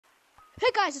Hey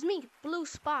guys, it's me,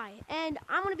 Bluespy, and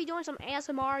I'm gonna be doing some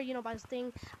ASMR, by this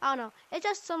thing. I don't know. It's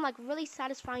just some like really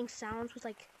satisfying sounds with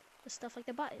like the stuff like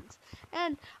the buttons.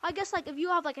 And I guess like if you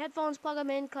have like headphones, plug them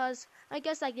in, cause I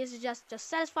guess like this is just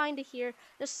satisfying to hear,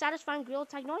 just satisfying grill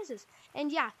type noises.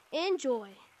 And yeah, enjoy.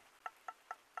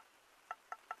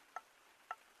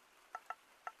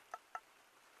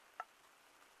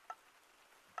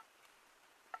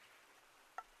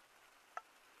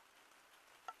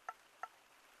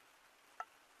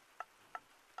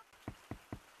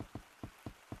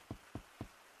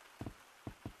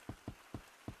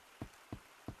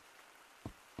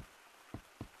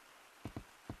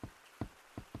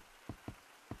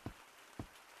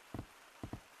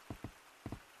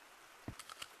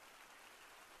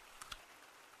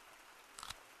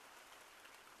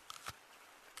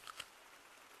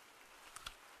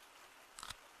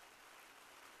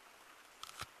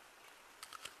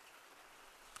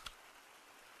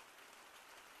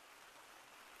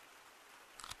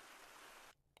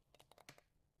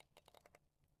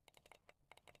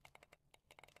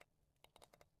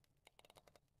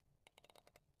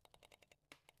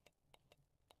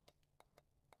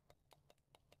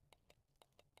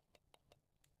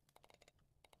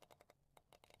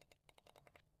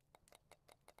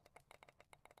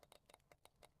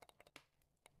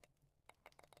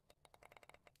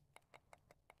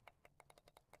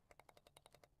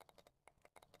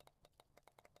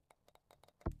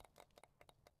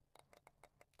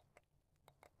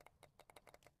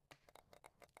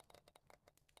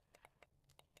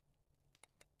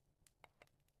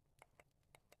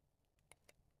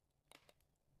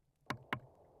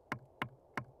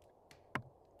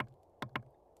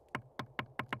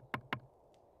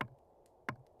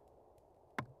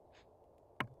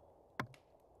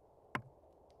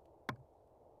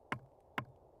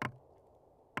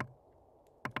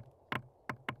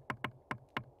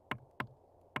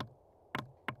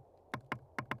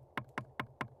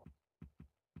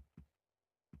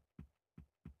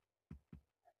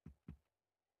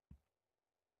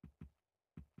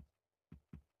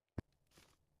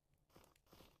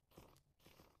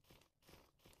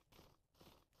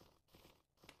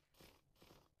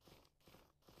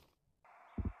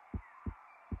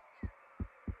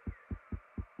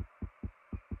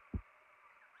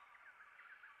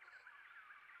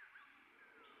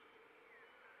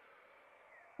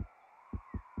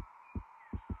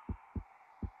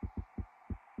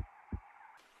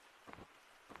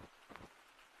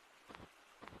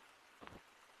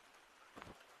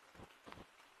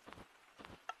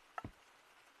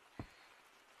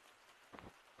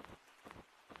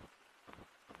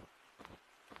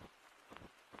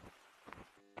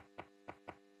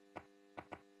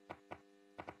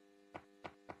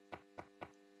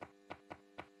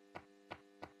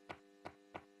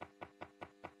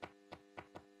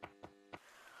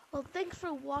 Well, thanks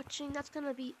for watching. That's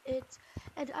gonna be it.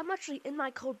 And I'm actually in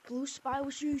my code Bluespy,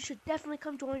 which you should definitely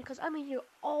come join because I'm in here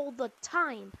all the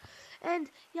time. And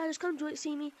yeah, just come join,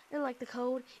 see me and like the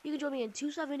code. You can join me in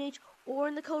 27H or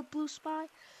in the code Bluespy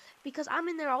because I'm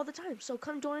in there all the time. So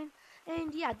come join.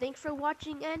 And yeah, thanks for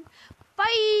watching and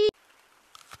bye.